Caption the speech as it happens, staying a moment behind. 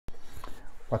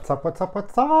What's up, what's up,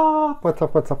 what's up, what's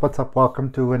up, what's up, what's up?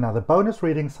 Welcome to another bonus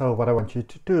reading. So what I want you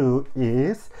to do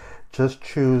is just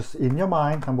choose in your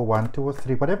mind number 1, 2 or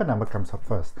 3, whatever number comes up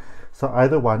first. So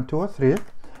either 1, 2 or 3,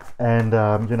 and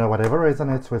whatever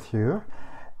resonates with you.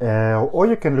 Or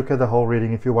you can look at the whole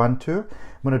reading if you want to.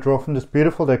 I'm going to draw from this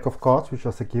beautiful deck of cards, which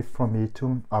was a gift from me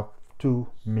to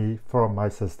me from my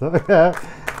sister.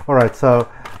 All right, so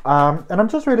and I'm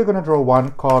just really going to draw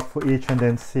one card for each and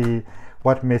then see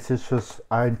what messages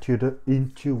I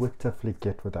intuitively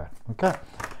get with that. Okay,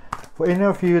 for any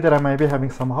of you that are maybe having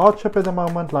some hardship at the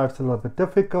moment, life's a little bit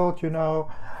difficult,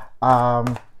 I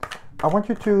want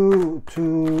you to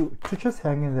just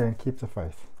hang in there and keep the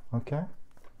faith. Okay,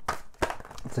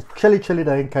 it's a chilly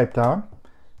day in Cape Town.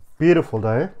 Beautiful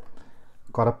day.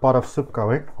 Got a pot of soup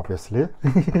going, obviously.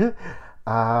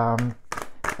 And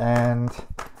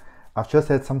I've just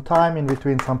had some time in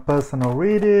between some personal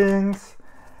readings,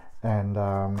 and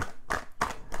I'm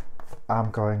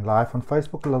going live on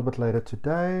Facebook a little bit later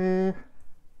today,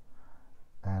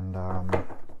 and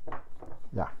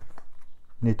yeah,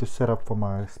 need to set up for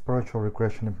my spiritual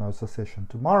regression hypnosis session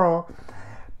tomorrow.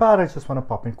 But I just want to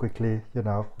pop in quickly, with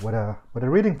a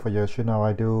reading for you. As you know,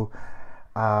 I do.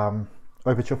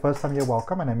 Or if it's your first time, you're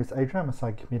welcome. My name is Adrian. I'm a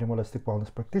psychic medium holistic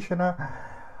wellness practitioner.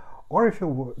 Or if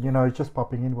you're just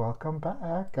popping in, welcome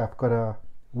back. I've got a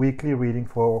weekly reading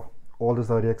for all the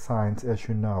zodiac signs, as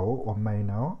you know or may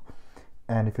know.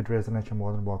 And if it resonates, you're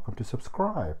more than welcome to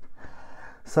subscribe.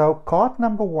 So card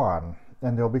number 1,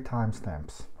 and there'll be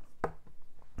timestamps.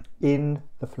 In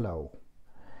the flow.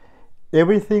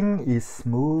 Everything is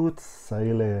smooth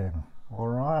sailing. All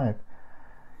right.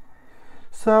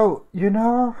 So,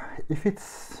 if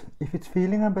it's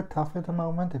feeling a bit tough at the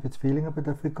moment, if it's feeling a bit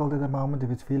difficult at the moment,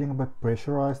 if it's feeling a bit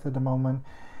pressurized at the moment,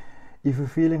 if you're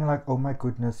feeling like, oh my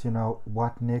goodness,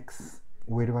 what next?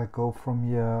 Where do I go from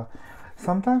here?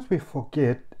 Sometimes we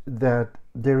forget that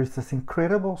there is this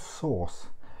incredible source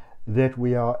that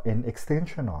we are an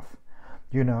extension of,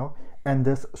 and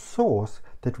this source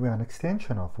that we are an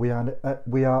extension of, we are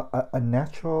a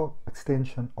natural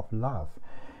extension of love.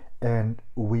 And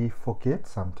we forget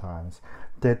sometimes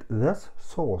that this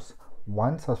source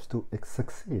wants us to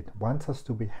succeed, wants us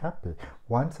to be happy,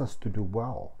 wants us to do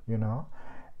well,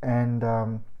 And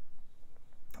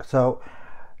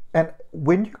and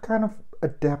when you kind of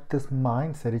adapt this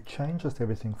mindset, it changes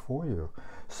everything for you.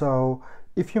 So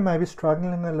if you may be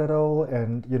struggling a little,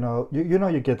 and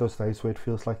you get those days where it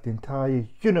feels like the entire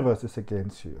universe is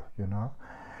against you,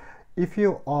 If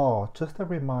you are, just a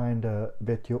reminder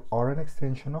that you are an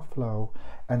extension of flow,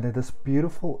 and that this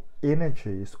beautiful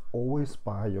energy is always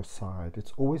by your side.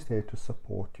 It's always there to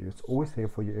support you. It's always there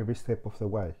for you every step of the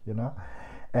way,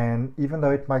 And even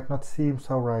though it might not seem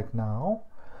so right now,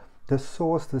 the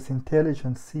source, this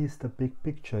intelligence, sees the big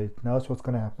picture. It knows what's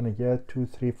going to happen a year, 2,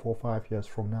 3, 4, 5 years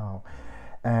from now.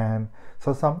 And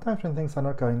so sometimes when things are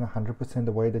not going 100%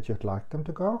 the way that you'd like them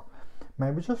to go,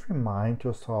 maybe just remind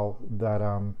yourself that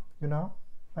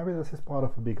maybe this is part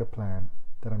of a bigger plan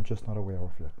that I'm just not aware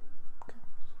of yet. Okay.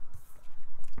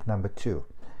 Number 2,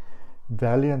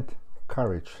 valiant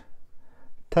courage.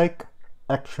 Take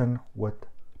action with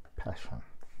passion.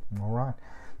 All right.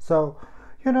 So,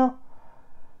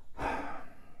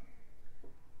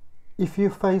 if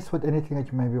you're faced with anything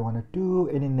that you maybe want to do,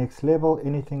 any next level,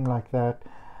 anything like that,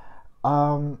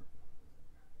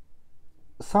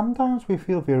 sometimes we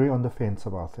feel very on the fence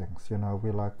about things.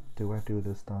 We're like, do I do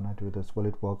this? Don't I do this? Will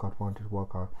it work out? Won't it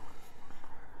work out?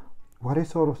 What is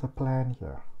sort of the plan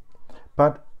here?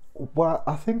 But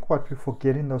I think what we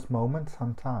forget in those moments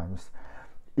sometimes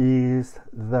is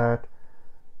that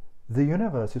the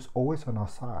universe is always on our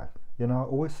side. I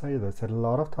always say this, that a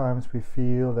lot of times we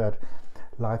feel that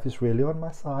life is really on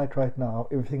my side right now.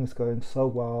 Everything is going so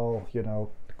well,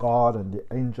 God and the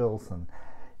angels and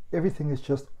everything is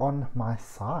just on my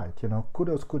side,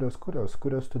 kudos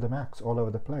to the max all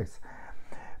over the place.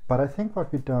 But I think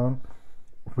what we don't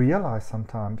realize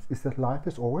sometimes is that life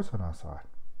is always on our side.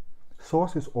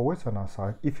 Source is always on our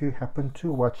side. If you happen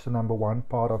to watch the number 1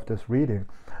 part of this reading,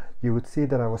 you would see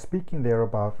that I was speaking there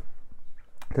about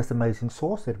this amazing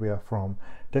source that we are from,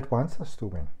 that wants us to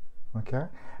win. Okay?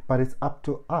 But it's up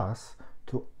to us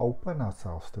to open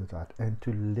ourselves to that and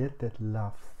to let that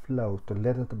love flow, to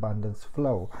let that abundance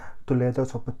flow, to let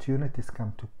those opportunities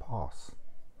come to pass.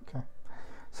 Okay,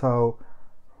 so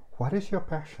what is your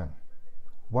passion?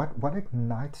 What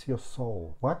ignites your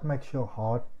soul? What makes your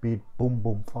heart beat boom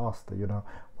boom faster?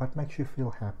 What makes you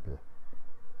feel happy?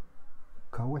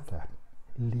 Go with that.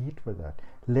 Lead with that.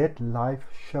 Let life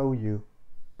show you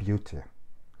beauty.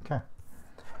 Okay.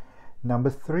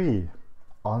 Number 3,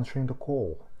 answering the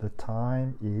call. The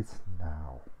time is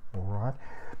now. All right.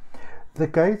 The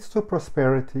gates to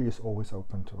prosperity is always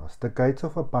open to us. The gates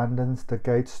of abundance, the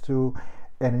gates to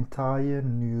an entire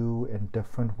new and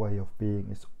different way of being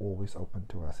is always open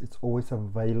to us. It's always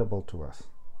available to us.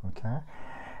 Okay.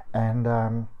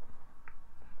 And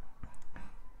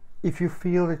if you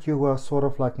feel that you are sort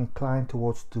of like inclined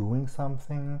towards doing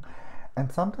something,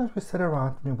 and sometimes we sit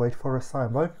around and wait for a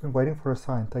sign. While you've been waiting for a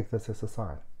sign, take this as a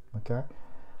sign. Okay.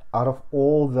 Out of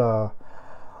all the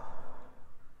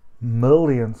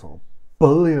millions or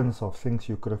billions of things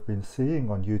you could have been seeing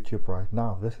on YouTube right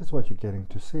now, this is what you're getting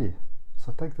to see.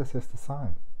 So take this as the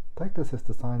sign. Take this as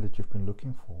the sign that you've been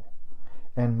looking for.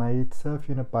 And may it serve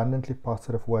you in abundantly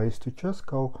positive ways to just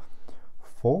go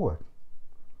forward.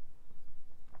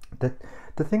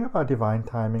 The thing about divine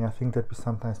timing, I think that we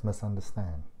sometimes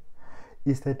misunderstand,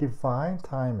 is that divine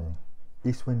timing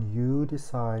is when you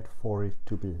decide for it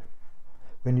to be.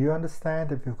 When you understand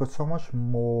that you've got so much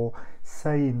more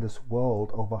say in this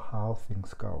world over how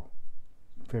things go.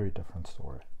 Very different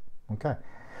story. Okay,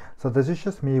 so this is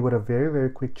just me with a very,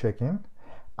 very quick check-in.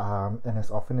 And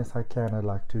as often as I can, I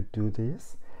like to do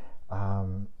this.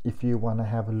 If you want to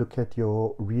have a look at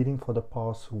your reading for the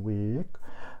past week,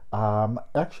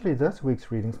 actually this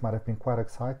week's readings might have been quite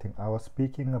exciting. I was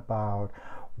speaking about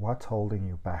what's holding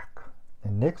you back.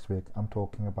 And next week, I'm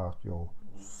talking about your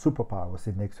superpowers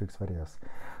in next week's videos.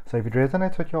 So if it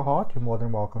resonates with your heart, you're more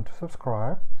than welcome to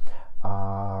subscribe.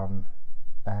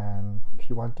 And if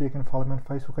you want to, you can follow me on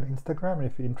Facebook and Instagram. And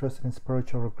if you're interested in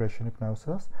spiritual regression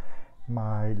hypnosis,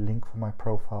 my link for my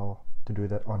profile to do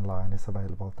that online is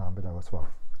available down below as well.